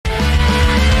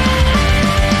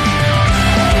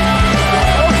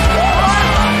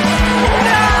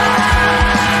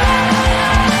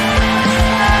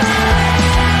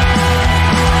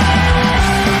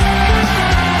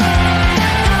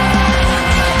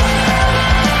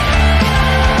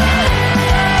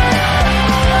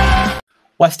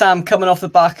West Ham coming off the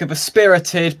back of a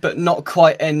spirited but not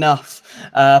quite enough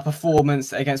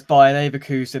performance against Bayer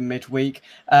Leverkusen midweek.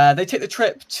 They take the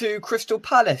trip to Crystal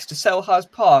Palace to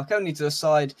Selhurst Park, only to the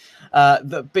side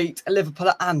that beat Liverpool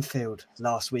at Anfield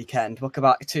last weekend. Welcome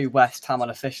back to West Ham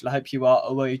Unofficial. I hope you are,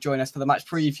 or will you join us for the match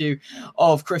preview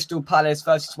of Crystal Palace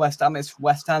versus West Ham. It's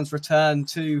West Ham's return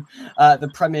to the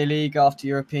Premier League after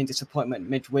European disappointment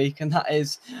midweek, and that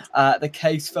is the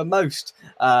case for most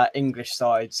English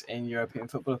sides in European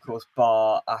football, of course,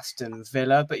 bar Aston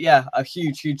Villa. But yeah, a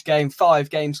huge game. 5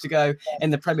 games to go in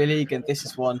the Premier League, and this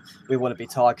is one we want to be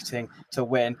targeting to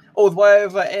win. All the way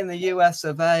over in the US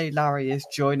of A, Larry is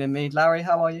joining me. Larry,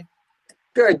 how are you?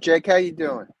 Good, Jake. How you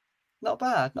doing? Not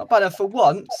bad. And for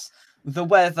once, the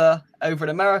weather over in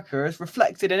America is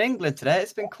reflected in England today.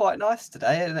 It's been quite nice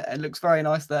today, and it looks very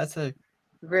nice there too.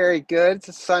 Very good.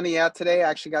 It's sunny out today. I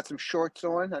actually got some shorts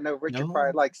on. I know Richard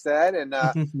probably likes that. And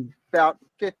about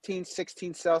 15,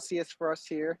 16 Celsius for us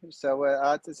here. So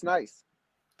it's nice.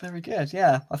 Very good.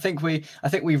 Yeah, I think we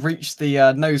reached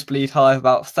the nosebleed high of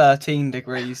about 13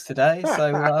 degrees today.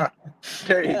 So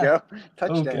there you go. Touchdown.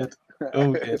 All good.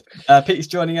 All good. Pete's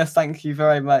joining us. Thank you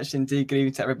very much indeed. Good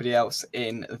evening to everybody else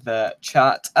in the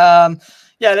chat.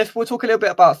 We'll talk a little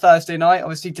bit about Thursday night.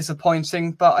 Obviously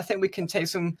disappointing, but I think we can take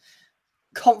some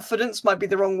confidence, might be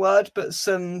the wrong word, but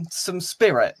some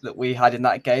spirit that we had in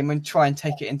that game and try and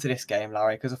take it into this game,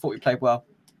 Larry, because I thought we played well.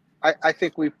 I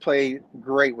think we played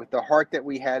great with the heart that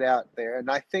we had out there.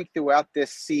 And I think throughout this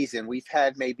season, we've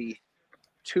had maybe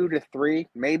 2 to 3,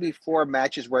 maybe 4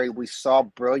 matches where we saw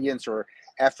brilliance or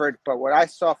effort. But what I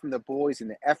saw from the boys and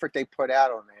the effort they put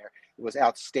out on there, it was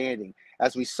outstanding.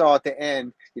 As we saw at the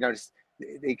end,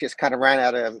 they just kind of ran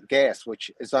out of gas,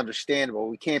 which is understandable.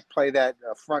 We can't play that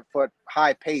front foot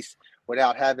high pace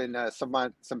without having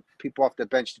some people off the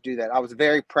bench to do that. I was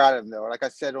very proud of them, though. Like I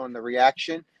said on the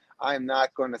reaction, I'm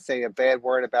not going to say a bad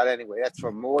word about it anyway. That's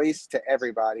from Moyes to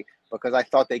everybody, because I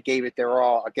thought they gave it their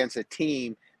all against a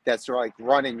team that's like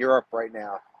running Europe right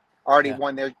now. They already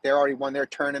won their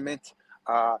tournament.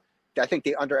 I think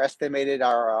they underestimated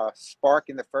our spark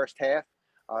in the first half.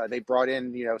 They brought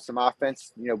in, some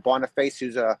offense. Boniface,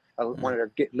 who's one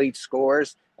of their lead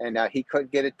scorers, and he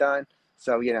couldn't get it done.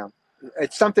 So,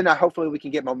 it's something that hopefully we can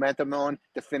get momentum on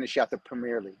to finish out the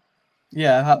Premier League.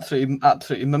 Yeah,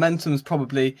 absolutely. Momentum's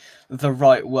probably the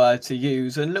right word to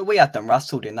use. And look, we had them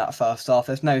rattled in that first half.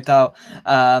 There's no doubt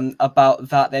about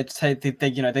that.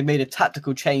 They made a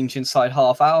tactical change inside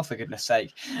half hour, for goodness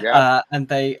sake. Yeah. And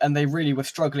they really were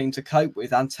struggling to cope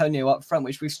with Antonio up front,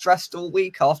 which we stressed all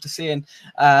week after seeing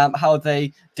how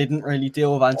they didn't really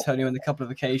deal with Antonio on the couple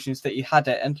of occasions that he had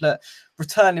it. And look,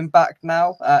 returning back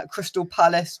now, Crystal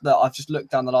Palace, that I've just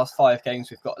looked down the last 5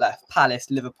 games we've got left. Palace,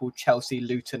 Liverpool, Chelsea,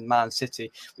 Luton, Man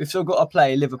City. We've still got to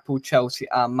play Liverpool, Chelsea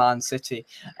and Man City.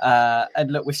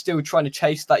 And look, we're still trying to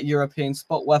chase that European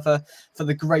spot, whether for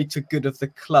the greater good of the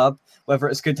club, whether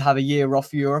it's good to have a year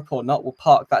off Europe or not. We'll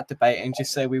park that debate and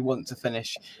just say we want to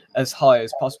finish as high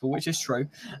as possible, which is true.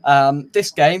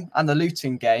 This game and the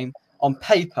Luton game, on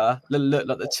paper, look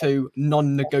like the 2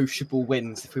 non-negotiable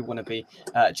wins if we want to be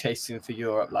chasing for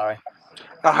Europe, Larry.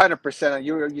 100%.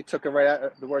 You took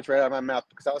the words right out of my mouth,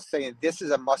 because I was saying this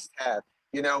is a must-have.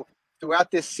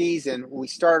 Throughout this season, we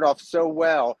started off so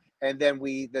well, and then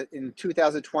in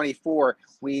 2024,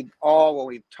 we've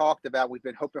talked about, we've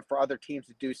been hoping for other teams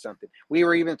to do something. We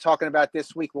were even talking about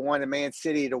this week, we wanted Man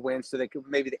City to win so they could,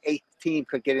 maybe the 8th team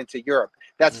could get into Europe.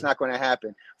 That's not going to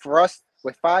happen. For us,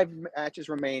 with 5 matches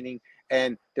remaining,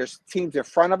 and there's teams in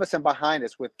front of us and behind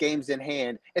us with games in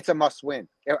hand, it's a must-win.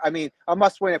 I mean, a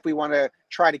must-win if we want to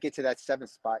try to get to that 7th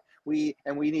spot. We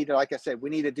need to, like I said, we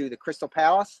need to do the Crystal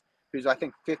Palace, who's I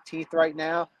think 15th right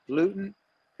now, Luton,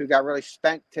 who got really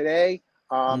spanked today,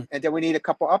 and then we need a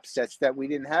couple upsets that we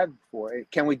didn't have before.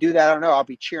 Can we do that? I don't know. I'll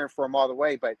be cheering for them all the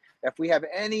way. But if we have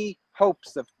any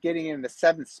hopes of getting in the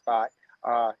 7th spot,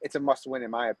 it's a must-win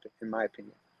in my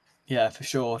opinion. Yeah, for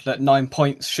sure. Look, 9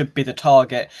 points should be the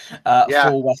target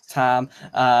for West Ham.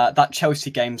 That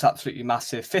Chelsea game's absolutely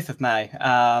massive. 5th of May.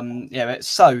 It's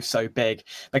so big,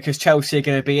 because Chelsea are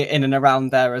going to be in and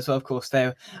around there as well. Of course,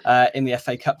 they're in the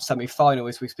FA Cup semi-final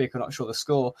as we speak. I'm not sure the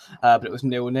score, but it was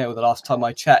 0-0 the last time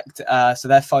I checked. So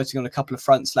they're fighting on a couple of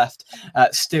fronts left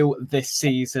still this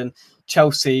season.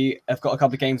 Chelsea have got a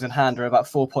couple of games in hand, are about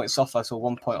 4 points off us, or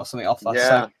 1 point or something off us.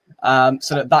 Yeah.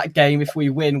 So that game, if we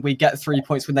win, we get 3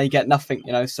 points when they get nothing.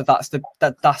 So that's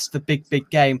the big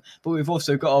game. But we've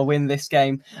also got to win this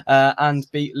game and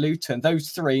beat Luton.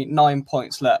 Those 9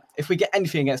 points. Look, if we get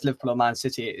anything against Liverpool or Man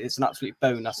City, it's an absolute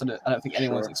bonus. I don't think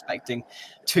anyone's expecting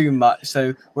too much.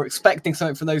 So we're expecting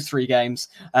something from those 3 games,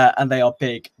 and they are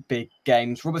big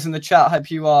games. Robert's in the chat. I hope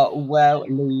you are well.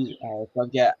 Lee,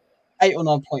 yeah, 8 or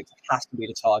 9 points has to be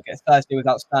the target. Thursday was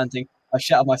outstanding. I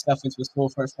shattered myself into a score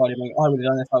for a Friday morning. I would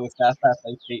have done it if I was there. Fair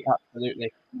play, Pete.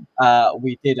 Absolutely.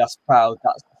 We did us proud,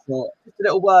 that's for sure. Just a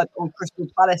little word on Crystal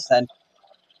Palace then.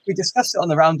 We discussed it on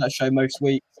the Roundup show most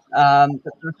weeks. That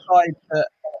the side that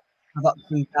have ups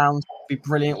and downs, be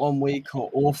brilliant one week or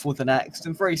awful the next,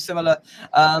 and very similar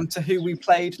to who we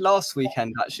played last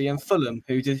weekend actually in Fulham,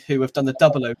 who have done the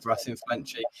double over us in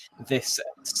Frenchy this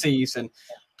season.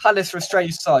 Palace are a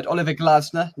strange side. Oliver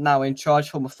Glasner now in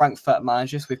charge, former Frankfurt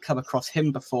managers. We've come across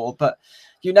him before, but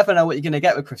you never know what you're going to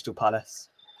get with Crystal Palace.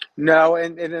 No,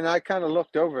 and I kind of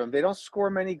looked over them. They don't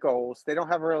score many goals. They don't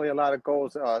have really a lot of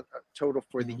goals total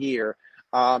for the year.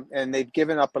 And they've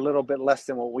given up a little bit less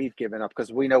than what we've given up,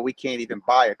 because we know we can't even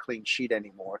buy a clean sheet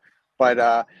anymore.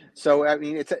 But so I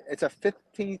mean, it's a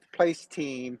 15th place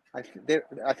team. I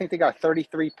think they got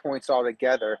 33 points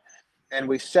altogether. And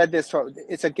we've said this,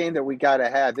 it's a game that we got to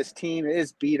have. This team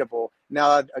is beatable.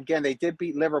 Now, again, they did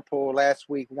beat Liverpool last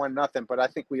week, 1-0, but I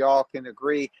think we all can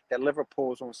agree that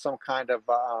Liverpool's on some kind of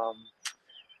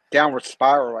downward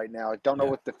spiral right now. I don't know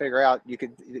what to figure out.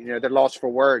 They're lost for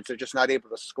words. They're just not able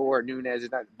to score. Nunez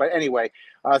is not. But anyway,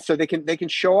 so they can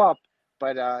show up.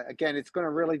 But again, it's going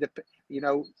to really depend.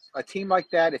 A team like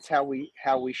that, it's how we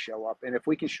show up. And if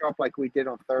we can show up like we did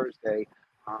on Thursday,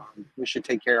 we should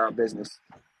take care of our business.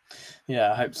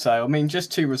 Yeah, I hope so. I mean,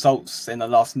 just 2 results in the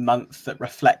last month that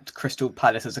reflect Crystal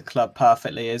Palace as a club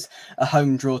perfectly is a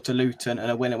home draw to Luton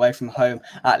and a win away from home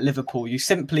at Liverpool. You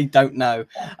simply don't know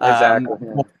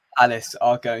what Palace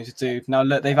are going to do. Now,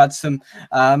 look, they've had some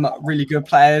really good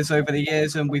players over the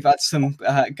years, and we've had some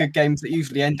good games that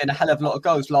usually end in a hell of a lot of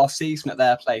goals. Last season at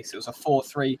their place, it was a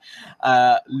 4-3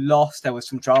 loss. There was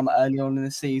some drama early on in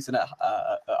the season at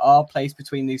our place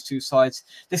between these 2 sides.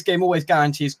 This game always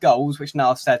guarantees goals, which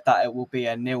now said that it will be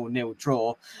a 0-0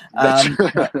 draw.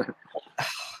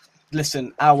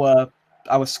 Listen,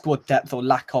 our squad depth or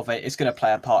lack of it is going to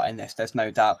play a part in this. There's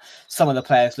no doubt. Some of the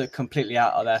players look completely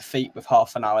out of their feet with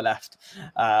half an hour left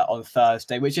on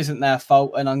Thursday, which isn't their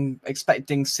fault. And I'm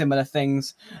expecting similar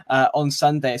things on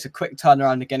Sunday. It's a quick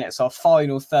turnaround again. It's our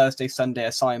final Sunday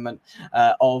assignment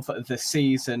of the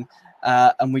season.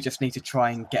 And we just need to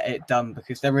try and get it done,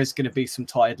 because there is going to be some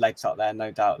tired legs out there,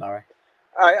 no doubt, Larry.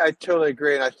 I totally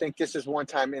agree. And I think this is one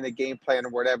time in the game plan or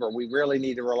whatever, we really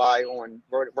need to rely on,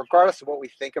 regardless of what we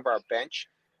think of our bench,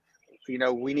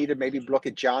 we need to maybe look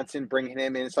at Johnson, bringing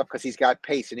him in and stuff, because he's got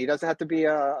pace, and he doesn't have to be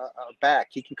a back.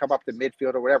 He can come up to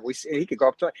midfield or whatever. He could go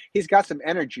up to, he's got some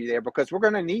energy there, because we're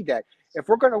going to need that. If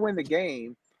we're going to win the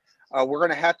game, we're going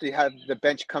to have the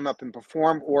bench come up and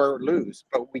perform or lose.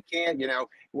 But we can't,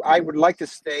 I would like to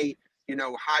stay,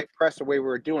 high press the way we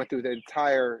were doing through the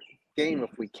entire game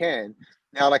if we can.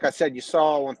 Now, like I said, you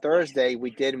saw on Thursday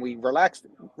we did, and we relaxed.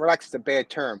 Relaxed is a bad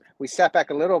term. We sat back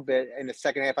a little bit in the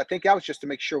second half. I think that was just to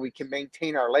make sure we can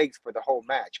maintain our legs for the whole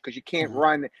match, because you can't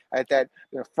run at that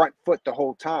front foot the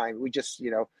whole time. We just,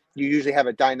 you usually have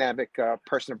a dynamic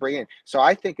person to bring in. So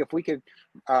I think if we could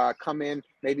come in,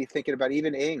 maybe thinking about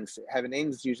even having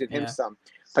Ings using him some.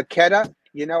 Paqueta,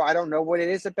 I don't know what it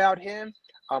is about him.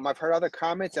 I've heard other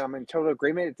comments, and I'm in total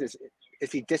agreement. Is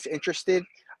he disinterested?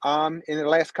 In the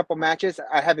last couple matches,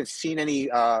 I haven't seen any.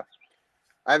 Heart's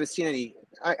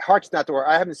not the word.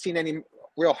 I haven't seen any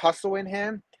real hustle in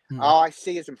him. All I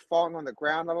see is him falling on the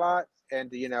ground a lot,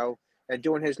 and and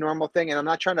doing his normal thing. And I'm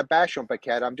not trying to bash on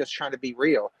Paqueta. I'm just trying to be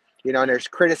real. And there's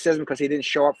criticism because he didn't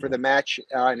show up for the match,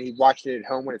 and he watched it at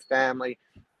home with his family,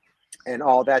 and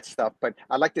all that stuff. But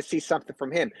I'd like to see something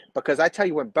from him, because I tell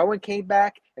you, when Bowen came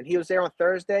back and he was there on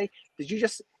Thursday,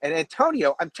 and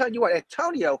Antonio, I'm telling you what,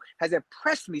 Antonio has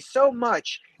impressed me so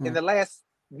much in the last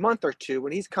month or two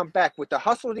when he's come back with the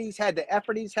hustle that he's had, the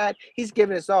effort he's had. He's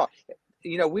given us all.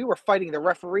 We were fighting the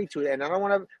referee to it, and I don't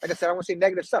want to, like I said, I don't want to say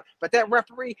negative stuff, but that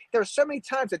referee, there were so many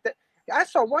times that I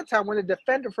saw one time when the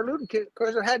defender for Luton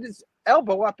had his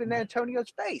elbow up in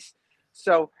Antonio's face.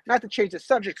 So, not to change the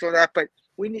subject on that, but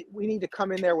we need to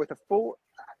come in there with a full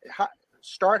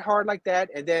start hard like that,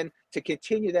 and then to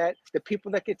continue that, the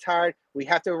people that get tired, we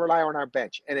have to rely on our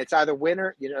bench, and it's either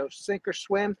winner, sink or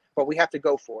swim, but we have to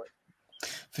go for it.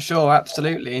 For sure,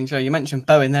 absolutely. And Joe, you mentioned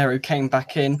Bowen there, who came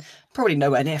back in, probably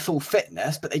nowhere near full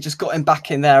fitness, but they just got him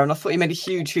back in there, and I thought he made a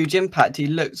huge impact. He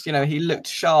looked, he looked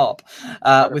sharp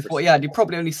with what he had. He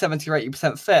probably only 70 or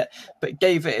 80% fit, but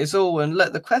gave it his all. And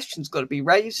look, the question's got to be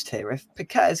raised here: if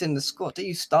Paquetá is in the squad, do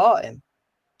you start him?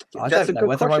 That's a good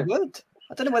question. I would.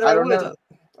 I don't know whether I would. Know.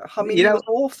 I mean, he was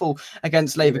awful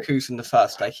against Leverkusen the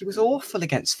first day. He was awful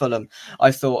against Fulham,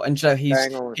 I thought. And Joe,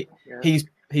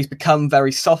 he's become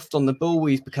very soft on the ball.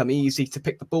 He's become easy to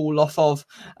pick the ball off of.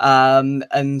 And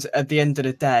at the end of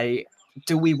the day,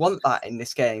 do we want that in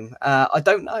this game? I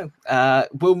don't know.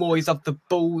 Will Moyes have the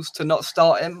balls to not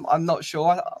start him? I'm not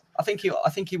sure. I think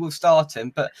he will start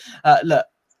him. But look,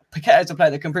 Paquetá is a player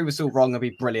that can prove us all wrong and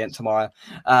be brilliant tomorrow.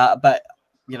 But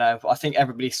I think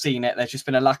everybody's seen it. There's just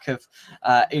been a lack of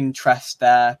interest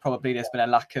there. Probably there's been a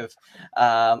lack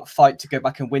of fight to go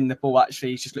back and win the ball.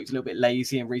 Actually, he's just looked a little bit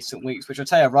lazy in recent weeks, which I'll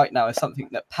tell you right now is something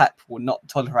that Pep will not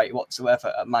tolerate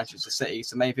whatsoever at Manchester City.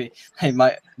 So maybe they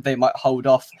might hold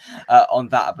off on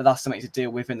that, but that's something to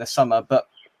deal with in the summer. But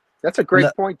that's a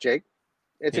great point, Jake.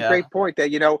 It's a great point that,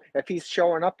 if he's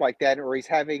showing up like that, or he's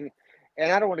having, and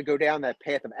I don't want to go down that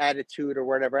path of attitude or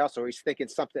whatever else, or he's thinking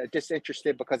something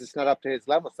disinterested because it's not up to his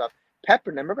level stuff. Pep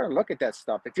and them are going to look at that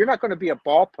stuff. If you're not going to be a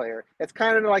ball player, it's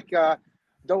kind of like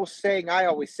those saying I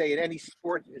always say in any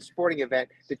sporting event,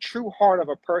 the true heart of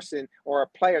a person or a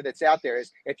player that's out there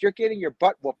is if you're getting your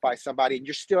butt whooped by somebody and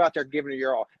you're still out there giving it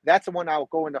your all, that's the one I'll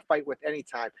go in a fight with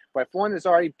anytime. But if one has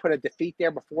already put a defeat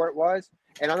there before it was,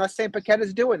 and I'm not saying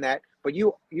Paquetá's doing that, but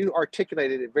you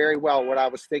articulated it very well, what I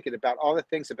was thinking about, all the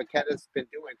things that Paquetá's been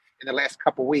doing in the last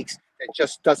couple of weeks that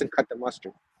just doesn't cut the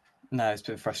mustard. No, it's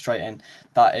been frustrating.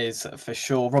 That is for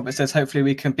sure. Robert says, hopefully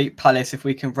we can beat Palace if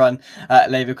we can run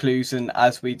Leverkusen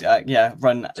as we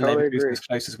run Leverkusen as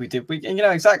close as we did.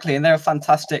 Exactly. And they're a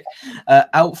fantastic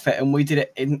outfit, and we did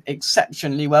it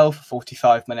exceptionally well for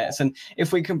 45 minutes. And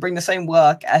if we can bring the same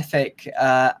work ethic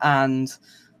and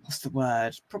what's the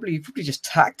word? Probably just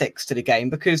tactics to the game,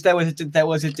 because there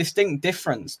was a distinct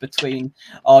difference between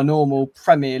our normal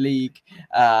Premier League,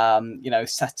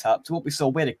 setup to what we saw.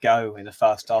 Where to go in the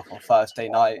first half on Thursday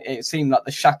night? It seemed like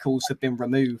the shackles had been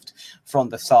removed from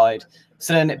the side.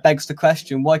 So then it begs the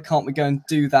question, why can't we go and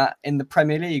do that in the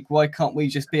Premier League? Why can't we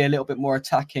just be a little bit more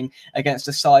attacking against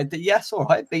a side that, yes, all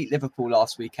right, beat Liverpool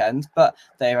last weekend, but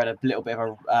they had a little bit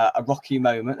of a rocky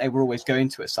moment. They were always going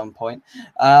to at some point.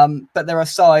 But they're a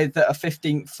side that are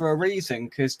 15th for a reason,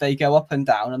 because they go up and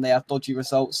down and they have dodgy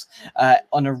results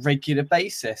on a regular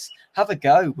basis. Have a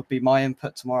go would be my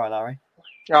input tomorrow, Larry.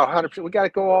 Oh, 100%. We got to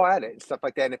go all at it and stuff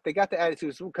like that. And if they got the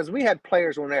attitudes, because we had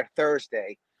players on there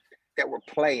Thursday that were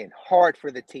playing hard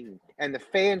for the team, and the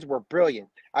fans were brilliant.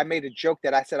 I made a joke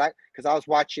that I said, because I was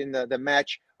watching the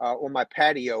match on my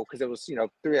patio, because it was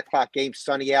 3:00 game,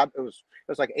 sunny out. It was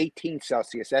like 18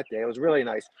 Celsius that day. It was really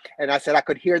nice, and I said I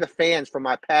could hear the fans from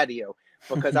my patio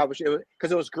because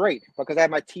it was great, because I had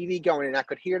my TV going and I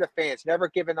could hear the fans never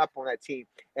giving up on that team,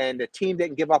 and the team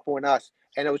didn't give up on us,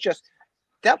 and it was just.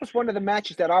 That was one of the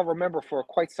matches that I'll remember for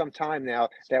quite some time now,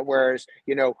 that whereas,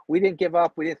 we didn't give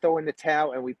up, we didn't throw in the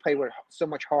towel, and we played with so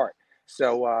much heart.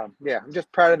 So, I'm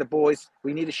just proud of the boys.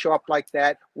 We need to show up like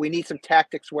that. We need some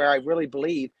tactics where I really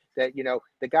believe that,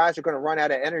 the guys are going to run out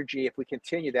of energy if we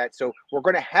continue that. So we're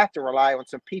going to have to rely on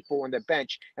some people on the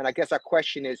bench. And I guess our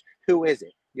question is, who is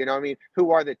it? You know what I mean?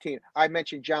 Who are the team? I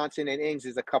mentioned Johnson and Ings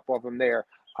as a couple of them there.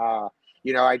 I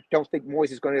don't think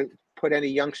Moyes is going to put any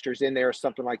youngsters in there or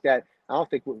something like that. I don't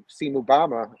think we'll see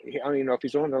Mubama. I don't even know if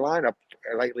he's on the lineup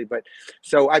lately, but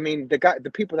so, I mean,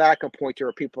 the people that I can point to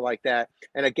are people like that.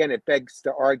 And again, it begs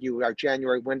to argue our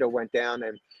January window went down,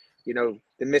 and,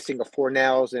 the missing of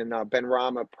Fornells and Ben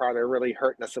Rama probably really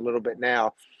hurting us a little bit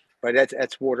now, but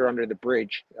that's water under the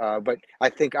bridge. But I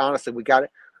think honestly, we got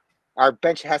it. Our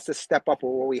bench has to step up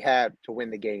with what we have to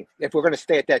win the game if we're going to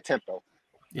stay at that tempo.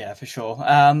 Yeah, for sure.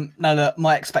 Now, look,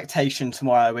 my expectation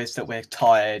tomorrow is that we're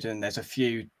tired and there's a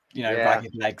few,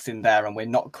 ragged legs in there, and we're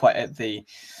not quite at the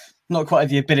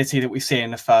ability that we see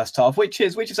in the first half, which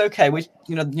is okay. Which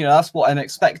that's what I'm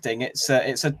expecting. It's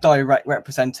a direct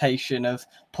representation of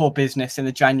poor business in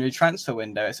the January transfer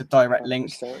window. It's a direct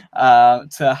link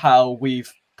to how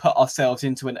we've put ourselves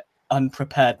into an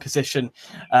unprepared position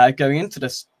going into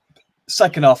this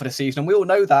second half of the season, and we all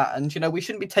know that, and we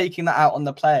shouldn't be taking that out on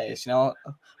the players.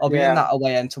 I'll be in that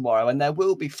away end tomorrow, and there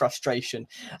will be frustration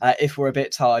if we're a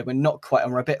bit tired, we're not quite,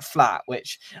 and we're a bit flat,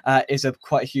 which is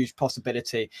quite a huge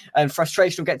possibility, and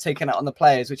frustration will get taken out on the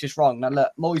players, which is wrong. Now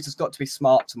look, Moyes has got to be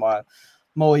smart tomorrow.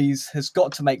 Moyes has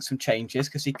got to make some changes,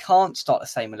 because he can't start the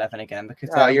same 11 again, because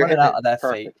they're running out of their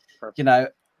feet.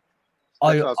 Perfect.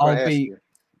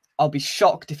 I'll be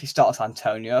shocked if he starts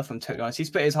Antonio, if I'm totally honest. He's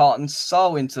put his heart and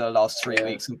soul into the last 3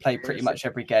 weeks and played pretty much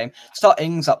every game. Start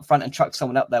Ings up front and chuck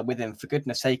someone up there with him, for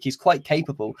goodness sake. He's quite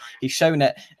capable. He's shown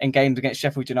it in games against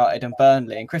Sheffield United and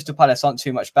Burnley. And Crystal Palace aren't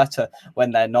too much better when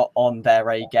they're not on their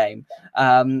A game.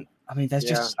 I mean, there's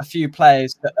just a few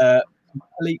players that are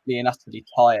completely and utterly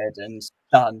tired and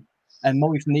done. And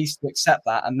Moyes needs to accept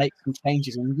that and make some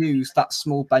changes and use that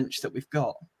small bench that we've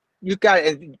got. You got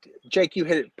it. And Jake, you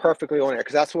hit it perfectly on there,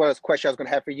 because that's what the question I was going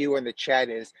to have for you in the chat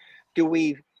is,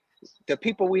 the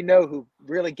people we know who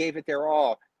really gave it their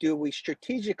all, do we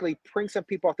strategically bring some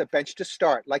people off the bench to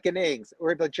start, like an Ings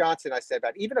or the Johnson I said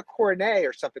about, even a Cornet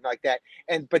or something like that?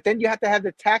 But then you have to have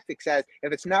the tactics as,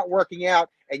 if it's not working out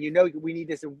and we need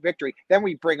this victory, then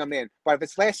we bring them in. But if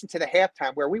it's lasting to the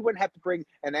halftime, where we wouldn't have to bring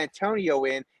an Antonio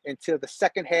in until the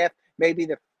second half, maybe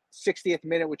the 60th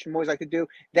minute, which Moyes like to do,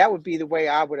 that would be the way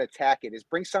I would attack it, is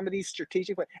bring some of these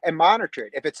strategic and monitor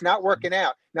it. If it's not working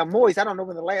out, now Moyes, I don't know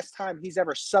when the last time he's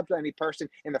ever subbed any person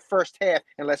in the first half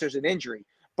unless there's an injury.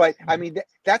 But I mean,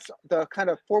 that's the kind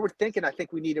of forward thinking I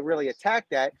think we need to really attack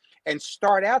that and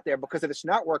start out there, because if it's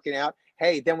not working out,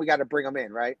 hey, then we got to bring them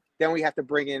in, right? Then we have to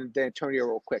bring in the Antonio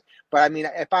real quick. But I mean,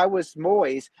 if I was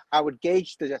Moyes, I would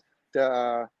gauge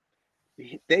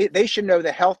they should know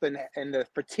the health and the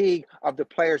fatigue of the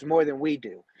players more than we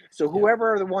do. So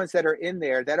whoever are the ones that are in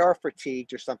there that are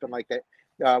fatigued or something like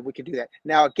that, we could do that.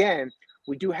 Now, again,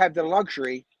 we do have the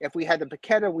luxury. If we had the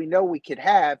Paqueta we know we could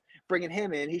have, bringing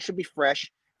him in, he should be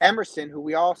fresh. Emerson, who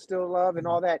we all still love and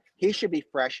all that, he should be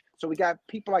fresh. So we got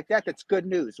people like that. That's good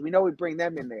news. We know we bring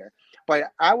them in there. But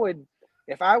I would,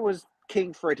 if I was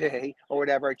king for a day or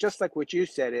whatever, just like what you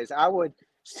said, is I would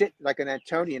sit like an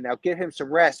Antonio now, give him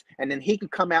some rest, and then he can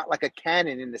come out like a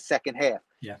cannon in the second half.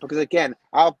 Yeah. Because again,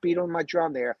 I'll beat on my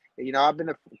drum there. You know, I've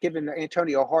been giving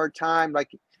Antonio a hard time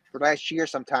like for last year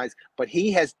sometimes, but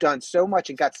he has done so much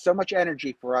and got so much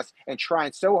energy for us and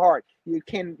trying so hard.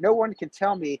 No one can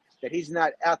tell me that he's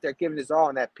not out there giving his all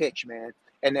on that pitch, man.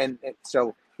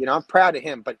 So, you know, I'm proud of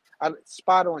him, but I'm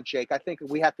spot on, Jake. I think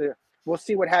we'll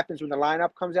see what happens when the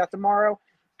lineup comes out tomorrow.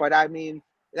 But I mean,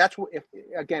 that's what,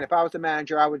 if I was the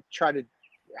manager, I would try to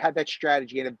have that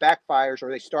strategy, and it backfires or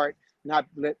they start not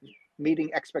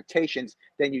meeting expectations,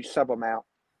 then you sub them out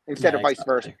instead of vice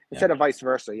versa. Instead of vice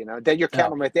versa, you know, then you're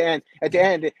counting them at the end. At the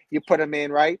end, you put them in,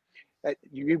 right?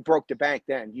 You broke the bank.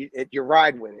 Then you're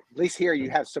riding with it. At least here you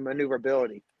have some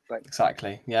maneuverability. But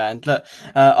exactly, yeah. And look,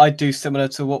 I'd do similar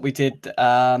to what we did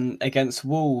against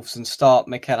Wolves and start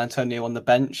Mikel Antonio on the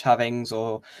bench, have Ings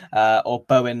or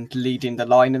Bowen leading the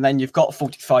line, and then you've got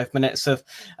 45 minutes of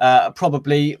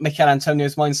probably Mikel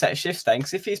Antonio's mindset shifts. Then,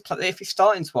 because if he's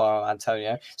starting tomorrow,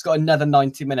 Antonio, he's got another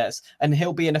 90 minutes, and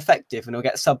he'll be ineffective, and he'll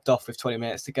get subbed off with 20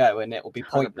 minutes to go, and it will be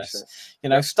pointless. 100%. You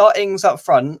know, start Ings up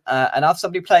front and have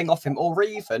somebody playing off him, or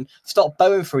even stop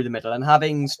Bowen through the middle and have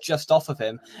Ings just off of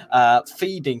him,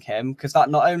 feeding him, because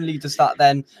that not only does that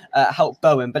then help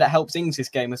Bowen, but it helps Ings'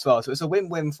 game as well. So it's a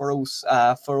win-win for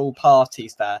all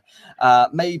parties there.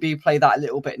 Maybe play that a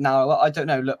little bit now. I don't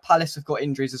know. Look, Palace have got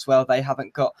injuries as well. They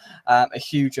haven't got a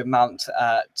huge amount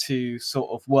to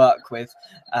sort of work with.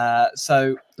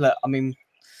 So look, I mean,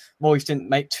 Moyes didn't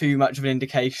make too much of an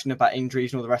indication about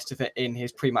injuries and all the rest of it in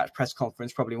his pre-match press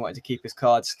conference. Probably wanted to keep his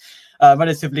cards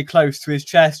relatively close to his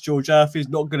chest. George Murphy's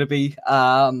not going to be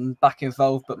back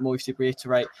involved, but Moyes did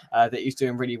reiterate that he's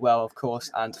doing really well, of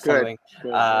course, and following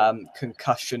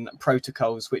concussion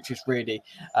protocols, which is really,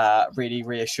 really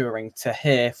reassuring to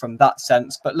hear from that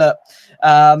sense. But look,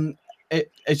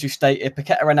 as you stated,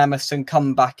 Paqueta and Emerson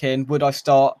come back in. Would I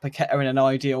start Paqueta in an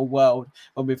ideal world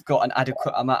when we've got an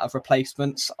adequate amount of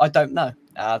replacements? I don't know.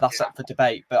 That's up for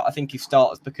debate, but I think he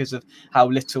starts because of how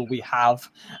little we have.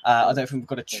 I don't think we've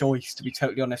got a choice, to be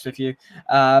totally honest with you.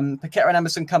 Paqueta and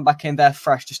Emerson come back in. They're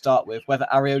fresh to start with. Whether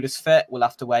Areola's fit, we'll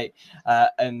have to wait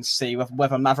and see.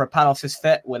 Whether Mavropanos is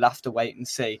fit, we'll have to wait and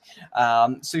see.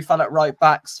 Soufal at right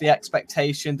backs, the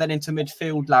expectation. Then into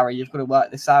midfield, Larry, you've got to work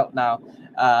this out now.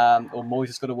 Or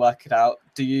Moyes has got to work it out.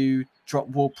 Do you drop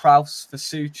Ward-Prowse for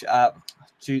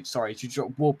do you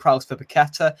drop Ward-Prowse for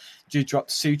Paqueta? Do you drop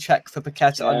Souček for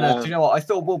Paqueta? Yeah. I don't know. Do you know what? I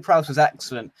thought Ward-Prowse was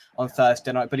excellent on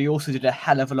Thursday night, but he also did a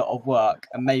hell of a lot of work,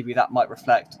 and maybe that might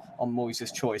reflect on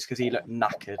Moyes' choice because he looked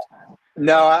knackered.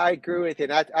 No, I agree with you.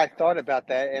 And I thought about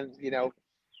that, and you know,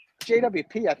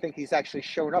 JWP, I think he's actually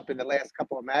shown up in the last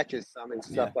couple of matches and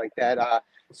stuff like that.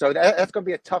 So that's going to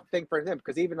be a tough thing for him,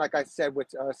 because even like I said with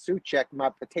Souček, my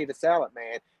potato salad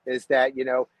man, is that, you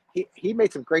know, he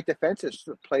made some great defensive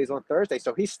plays on Thursday.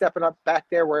 So he's stepping up back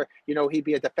there where, you know, he'd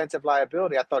be a defensive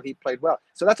liability. I thought he played well.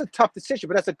 So that's a tough decision,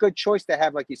 but that's a good choice to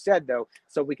have, like you said, though,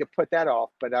 so we could put that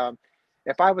off. But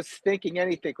if I was thinking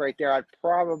anything right there, I'd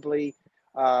probably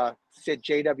sit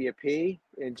JWP,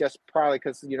 and just probably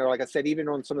because, like I said, even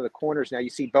on some of the corners now, you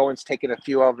see Bowen's taking a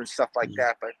few of them and stuff like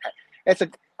that. But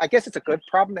I guess it's a good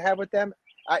problem to have with them.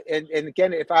 And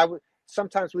again, if I would,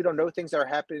 sometimes we don't know things that are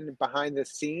happening behind the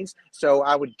scenes, so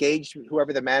I would gauge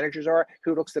whoever the managers are,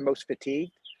 who looks the most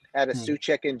fatigued out of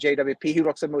Souček and JWP, who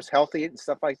looks the most healthy and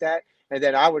stuff like that, and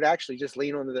then I would actually just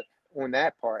lean on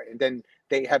that part, and then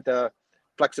they have the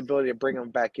flexibility to bring them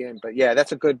back in. But yeah,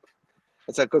 that's a good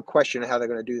question of how they're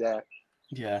going to do that.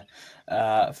 Yeah,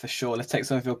 for sure. Let's take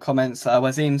some of your comments.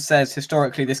 Wazim says,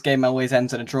 historically, this game always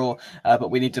ends in a draw,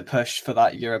 but we need to push for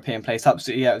that European place.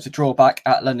 Absolutely, yeah. It was a drawback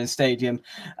at London Stadium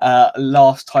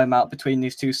last time out between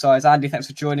these two sides. Andy, thanks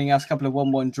for joining us. A couple of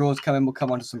 1-1 draws coming. We'll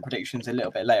come on to some predictions a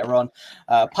little bit later on.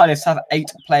 Palace have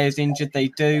 8 players injured. They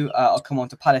do. I'll come on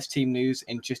to Palace team news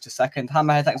in just a second.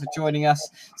 Hammerhead, thanks for joining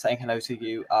us. Saying hello to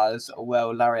you as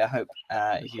well. Larry, I hope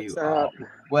you are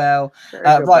well.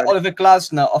 Right, Oliver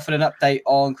Glasner offered an update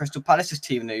on Crystal Palace's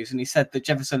team news, and he said that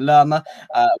Jefferson Lerma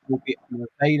will be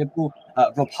available.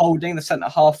 Rob Holding, the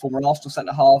centre-half, former Arsenal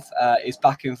centre-half, is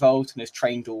back involved and has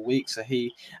trained all week, so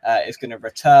he is going to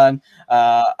return.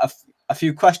 A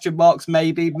few question marks,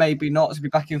 maybe not, to be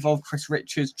back involved. Chris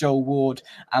Richards, Joel Ward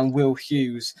and Will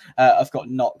Hughes have got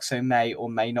knocks, so may or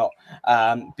may not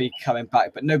be coming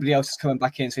back, but nobody else is coming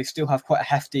back in, so they still have quite a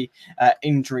hefty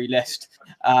injury list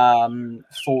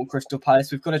for Crystal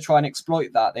Palace. We've got to try and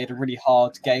exploit that. They had a really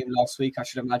hard game last week, I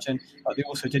should imagine, but they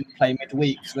also didn't play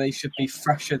midweek, so they should be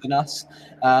fresher than us.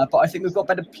 But I think we've got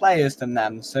better players than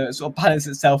them, so it sort of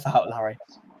balances itself out, Larry.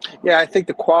 Yeah, I think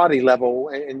the quality level,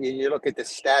 and you look at the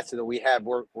stats that we have,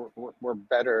 we're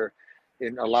better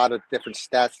in a lot of different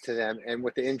stats to them. And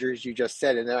with the injuries you just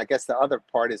said, and then I guess the other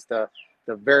part is the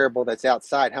variable that's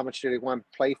outside. How much do they want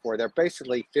to play for? They're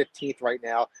basically 15th right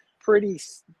now.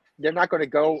 They're not going to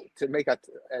go to make a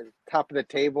top of the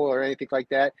table or anything like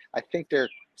that. I think they're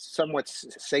somewhat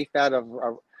safe out of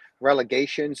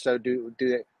relegation. So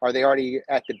are they already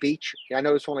at the beach? I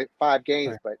know it's only 5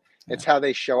 games, but it's how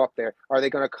they show up there. Are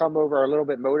they going to come over a little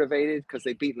bit motivated because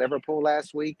they beat Liverpool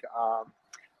last week?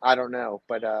 I don't know,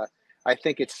 but I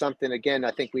think it's something. Again, I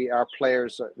think our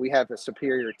players, we have a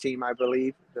superior team, I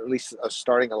believe, at least a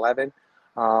starting 11,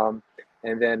 and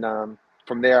then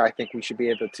from there, I think we should be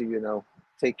able to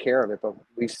take care of it. But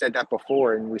we've said that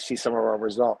before, and we see some of our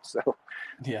results. So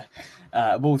yeah,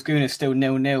 Wolves Goon is still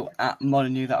 0-0 at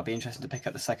Molineux. That'll be interesting to pick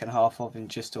up the second half of in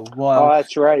just a while. Oh,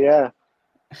 that's right, yeah.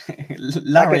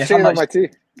 Larry, how much?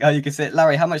 Oh, you can see it.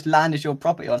 Larry, how much land is your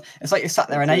property on? It's like you're sat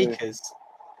there in acres.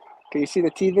 Can you see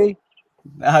the TV?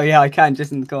 Oh yeah, I can.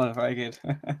 Just in the corner. Very good.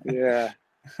 Yeah.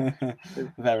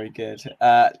 Very good.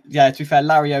 Yeah, to be fair,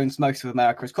 Larry owns most of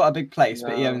America. It's quite a big place,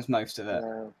 but he owns most of it.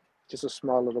 Just a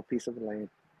small little piece of land.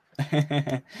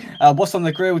 What's on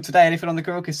the grill today? Anything on the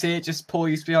grill? Can see it. Just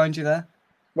Paul's behind you there.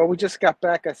 Well, we just got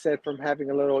back, I said, from having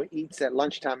a little eats at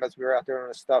lunchtime as we were out there on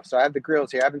the stuff. So I have the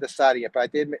grills here. I haven't decided yet, but I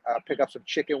did pick up some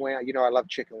chicken wings. I love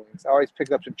chicken wings. I always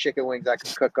pick up some chicken wings I can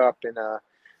cook up and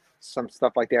some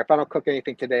stuff like that. If I don't cook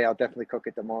anything today, I'll definitely cook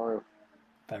it tomorrow.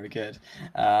 Very good.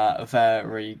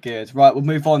 Very good. Right, we'll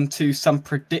move on to some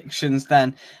predictions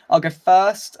then. I'll go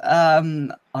first.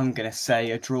 I'm going to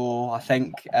say a draw. I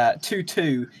think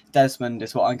 2-2 Desmond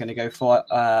is what I'm going to go for.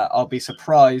 I'll be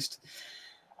surprised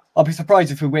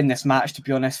if we win this match, to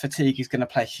be honest. Fatigue is going to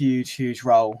play a huge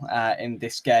role in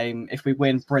this game. If we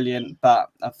win, brilliant. But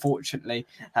unfortunately,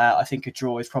 I think a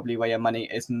draw is probably where your money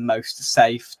is most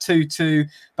safe. 2-2,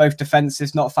 both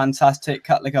defenses, not fantastic.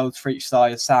 Couple of goals for each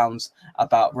side sounds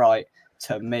about right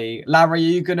to me. Larry, are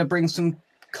you going to bring some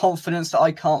confidence that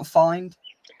I can't find?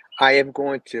 I am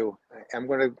going to. I'm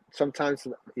going to sometimes,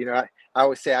 I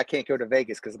always say I can't go to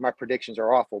Vegas because my predictions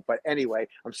are awful. But anyway,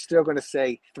 I'm still going to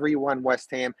say 3-1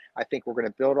 West Ham. I think we're going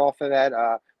to build off of that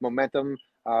momentum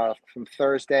from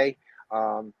Thursday.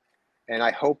 And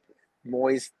I hope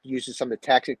Moyes uses some of the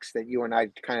tactics that you and I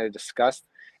kind of discussed.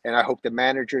 And I hope the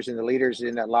managers and the leaders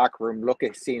in that locker room look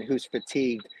at seeing who's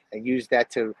fatigued and use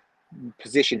that to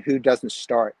position who doesn't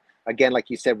start. Again, like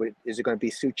you said, is it going to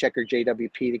be Souček or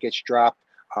JWP that gets dropped?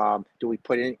 Do we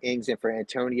put Ings in for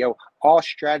Antonio? All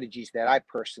strategies that I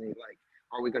personally like.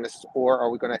 Are we going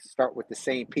to start with the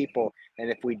same people? And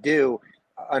if we do,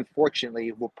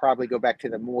 unfortunately, we'll probably go back to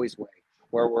the Moyes way,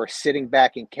 where we're sitting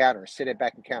back and counter.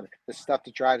 The stuff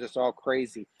that drives us all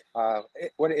crazy.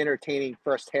 What an entertaining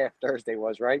first half Thursday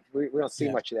was, right? We don't see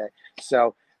much of that.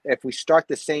 So if we start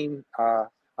the same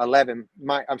 11,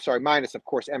 minus of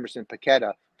course Emerson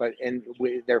Paqueta, but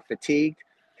they're fatigued.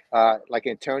 Like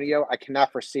Antonio, I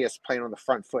cannot foresee us playing on the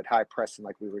front foot, high pressing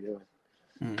like we were doing.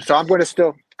 So I'm going to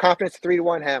still confidence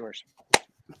 3-1 Hammers.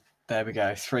 There we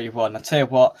go, 3-1. I tell you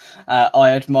what, I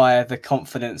admire the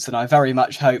confidence, and I very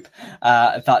much hope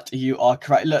that you are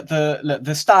correct. Look,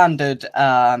 the standard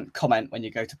comment when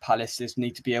you go to Palace is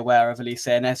need to be aware of Elise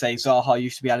and Eze. Zaha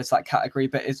used to be added to that category,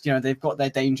 but it's, you know, they've got their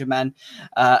danger men.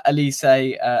 Elise,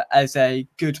 Eze,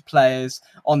 good players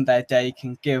on their day,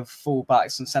 can give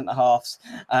fullbacks and centre halves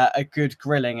a good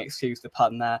grilling. Excuse the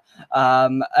pun there.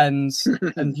 And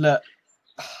look.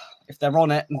 If they're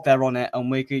on it, they're on it, and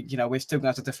we're still going to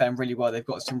have to defend really well. They've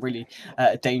got some really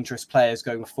dangerous players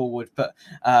going forward, but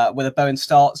whether Bowen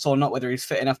starts or not, whether he's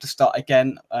fit enough to start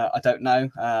again, I don't know.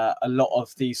 A lot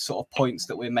of these sort of points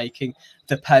that we're making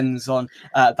depends on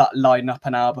that lineup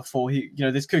an hour before.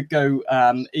 This could go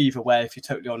either way, if you're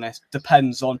totally honest.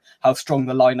 Depends on how strong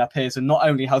the lineup is, and not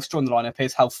only how strong the lineup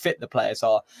is, how fit the players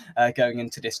are going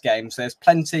into this game. So there's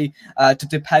plenty to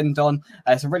depend on.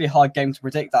 It's a really hard game to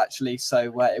predict, actually,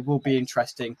 so it will be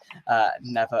interesting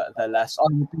nevertheless. I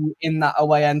will be in that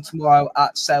away end tomorrow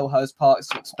at Selhurst Park,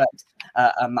 so expect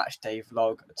a match day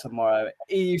vlog tomorrow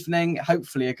evening.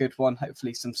 Hopefully a good one,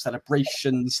 hopefully some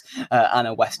celebrations and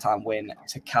a West Ham win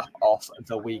to cap off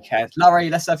the weekend.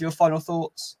 Larry, let's have your final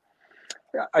thoughts.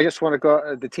 I just want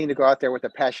the team to go out there with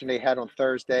the passion they had on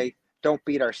Thursday. Don't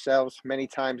beat ourselves. Many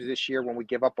times this year when we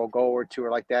give up a goal or two or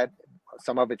like that,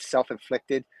 some of it's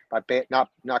self-inflicted by not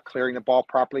clearing the ball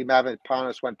properly.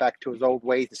 Mavropanos went back to his old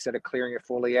ways instead of clearing it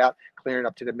fully out, clearing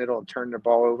up to the middle and turning the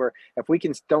ball over. If we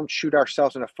don't shoot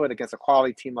ourselves in the foot against a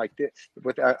quality team like this,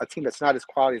 with a team that's not as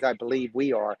quality as I believe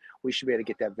we are, we should be able to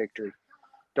get that victory.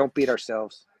 Don't beat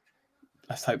ourselves.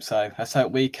 Let's hope so. Let's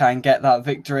hope we can get that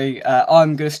victory.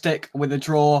 I'm going to stick with a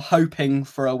draw, hoping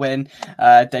for a win.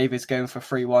 David's going for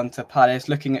 3-1 to Palace.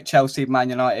 Looking at Chelsea, Man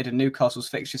United and Newcastle's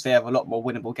fixtures, they have a lot more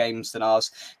winnable games than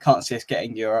ours. Can't see us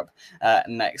getting Europe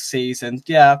next season.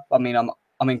 Yeah, I mean,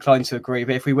 I'm inclined to agree.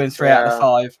 But if we win 3 out of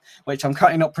 5, which I'm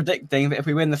currently not predicting, but if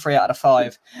we win the 3 out of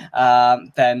 5,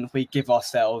 then we give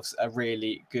ourselves a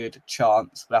really good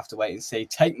chance. We'll have to wait and see.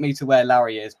 Take me to where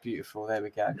Larry is. Beautiful. There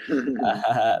we go.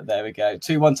 There we go.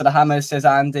 2-1 to the Hammers, says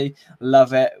Andy.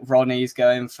 Love it. Ronnie's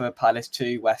going for Palace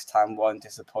 2, West Ham 1.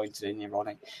 Disappointed in you,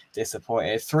 Ronnie.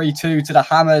 Disappointed. 3-2 to the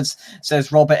Hammers,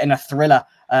 says Robert, in a thriller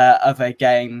of a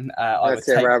game. I would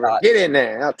take Robert. that. Get in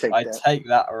there. I'll take that. I'd take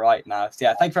that right now. So,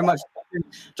 yeah, thank you very much.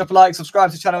 Drop a like, subscribe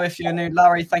to the channel if you're new.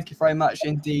 Larry, thank you very much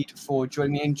indeed for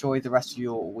joining me. Enjoy the rest of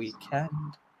your weekend.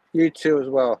 You too as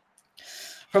well.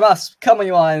 From us, come on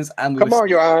you irons, and we come on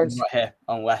you irons right here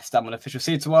on West Ham Unofficial.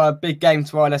 See you tomorrow. Big game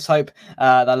tomorrow. Let's hope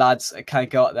the lads can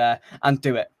go out there and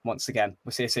do it once again.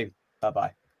 We'll see you soon. Bye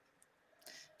bye.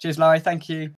 Cheers, Larry. Thank you.